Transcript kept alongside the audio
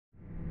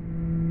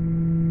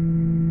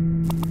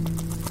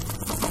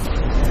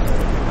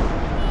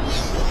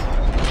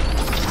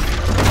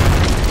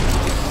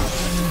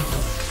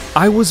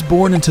I was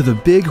born into the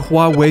big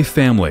Huawei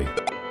family.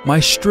 My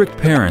strict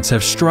parents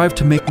have strived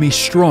to make me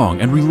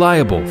strong and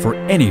reliable for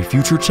any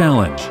future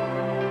challenge.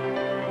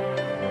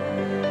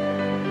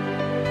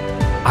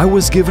 I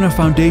was given a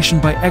foundation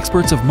by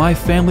experts of my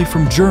family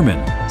from German,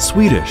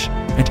 Swedish,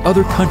 and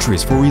other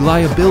countries for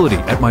reliability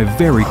at my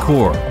very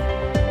core.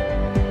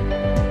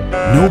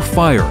 No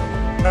fire,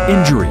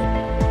 injury,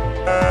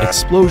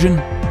 explosion,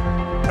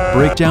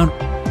 breakdown,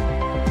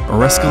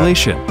 or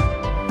escalation.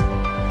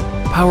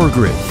 Power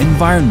grid,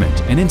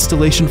 environment, and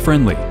installation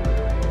friendly.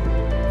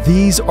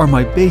 These are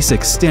my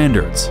basic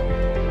standards.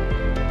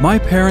 My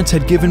parents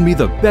had given me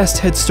the best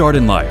head start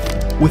in life,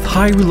 with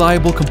high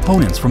reliable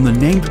components from the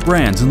named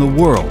brands in the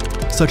world,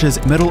 such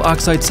as metal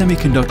oxide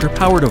semiconductor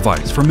power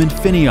device from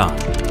Infineon,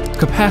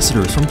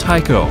 capacitors from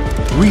Tyco,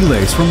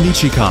 relays from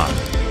Nichicon.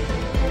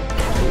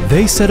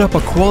 They set up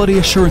a quality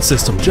assurance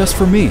system just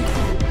for me.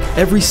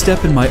 Every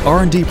step in my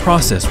R&D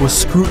process was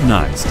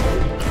scrutinized.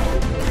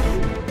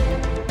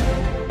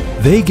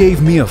 They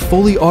gave me a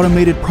fully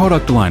automated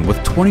product line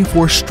with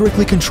 24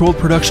 strictly controlled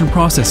production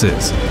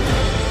processes.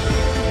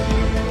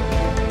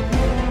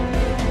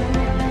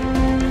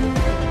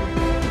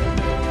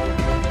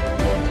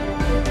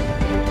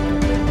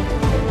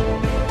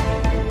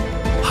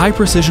 High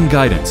precision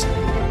guidance,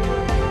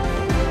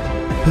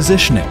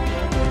 positioning,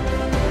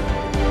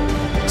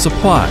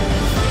 supply,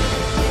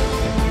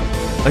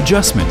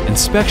 adjustment,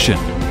 inspection,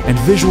 and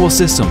visual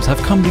systems have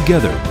come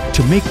together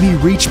to make me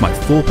reach my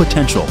full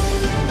potential.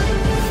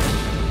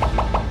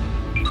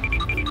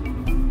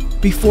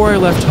 Before I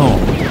left home,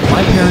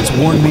 my parents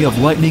warned me of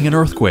lightning and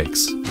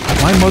earthquakes.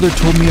 My mother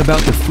told me about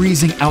the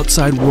freezing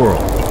outside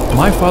world.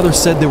 My father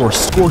said there were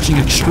scorching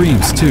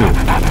extremes too.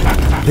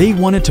 They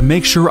wanted to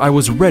make sure I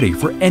was ready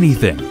for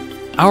anything.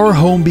 Our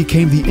home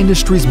became the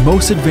industry's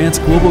most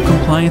advanced global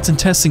compliance and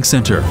testing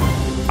center.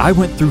 I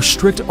went through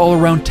strict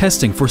all-around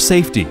testing for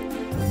safety,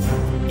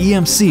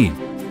 EMC,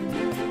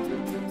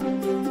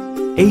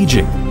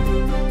 aging,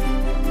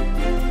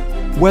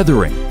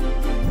 weathering,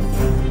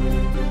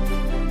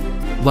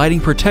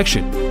 lighting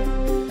protection,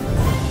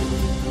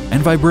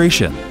 and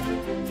vibration.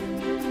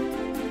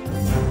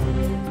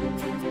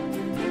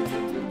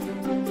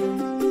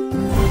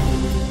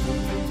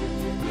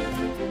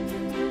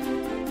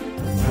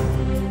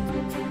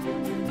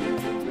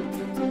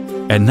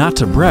 And not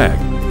to brag,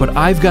 but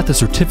I've got the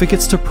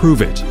certificates to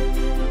prove it.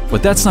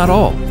 But that's not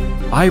all.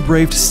 I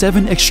braved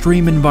 7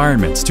 extreme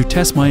environments to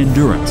test my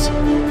endurance.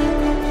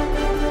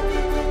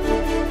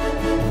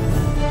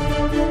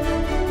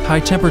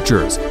 High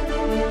temperatures,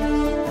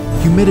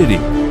 humidity,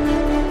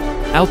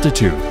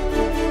 altitude,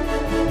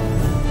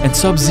 and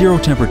sub-zero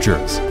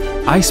temperatures.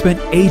 I spent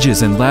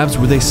ages in labs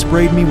where they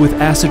sprayed me with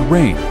acid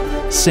rain,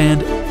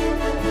 sand,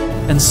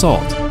 and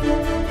salt.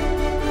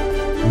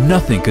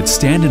 Nothing could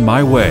stand in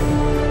my way.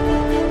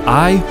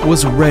 I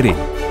was ready.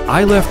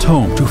 I left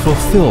home to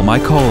fulfill my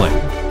calling.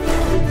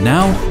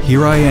 Now,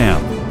 here I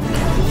am.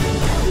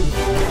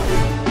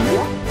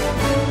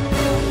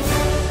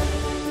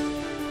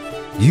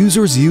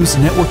 Users used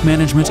network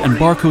management and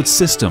barcode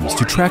systems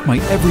to track my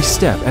every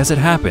step as it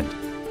happened.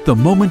 The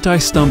moment I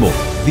stumbled,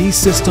 these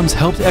systems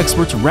helped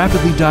experts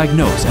rapidly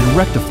diagnose and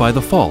rectify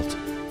the fault.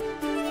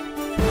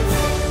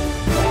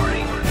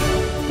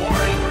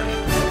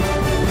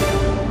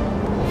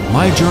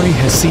 My journey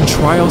has seen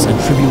trials and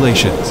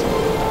tribulations.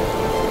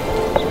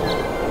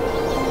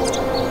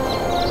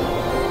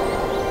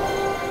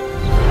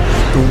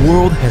 The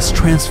world has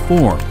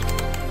transformed.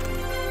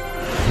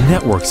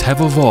 Networks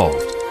have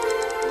evolved.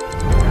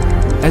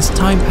 As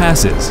time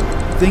passes,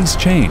 things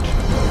change.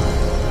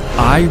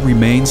 I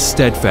remain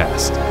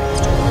steadfast.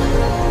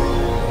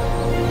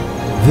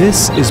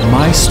 This is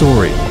my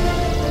story.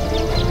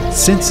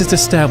 Since its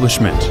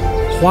establishment,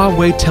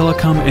 Huawei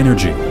Telecom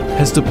Energy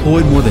has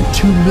deployed more than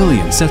 2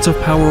 million sets of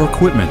power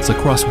equipments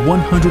across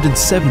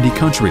 170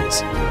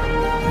 countries.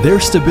 Their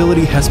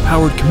stability has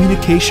powered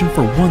communication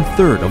for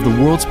 1/3 of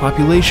the world's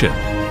population.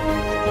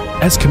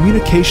 As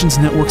communications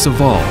networks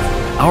evolve,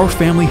 our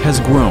family has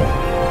grown.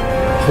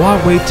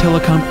 Huawei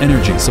Telecom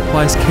Energy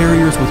supplies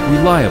carriers with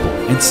reliable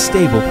and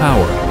stable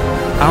power.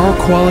 Our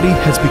quality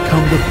has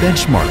become the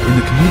benchmark in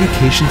the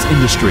communications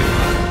industry.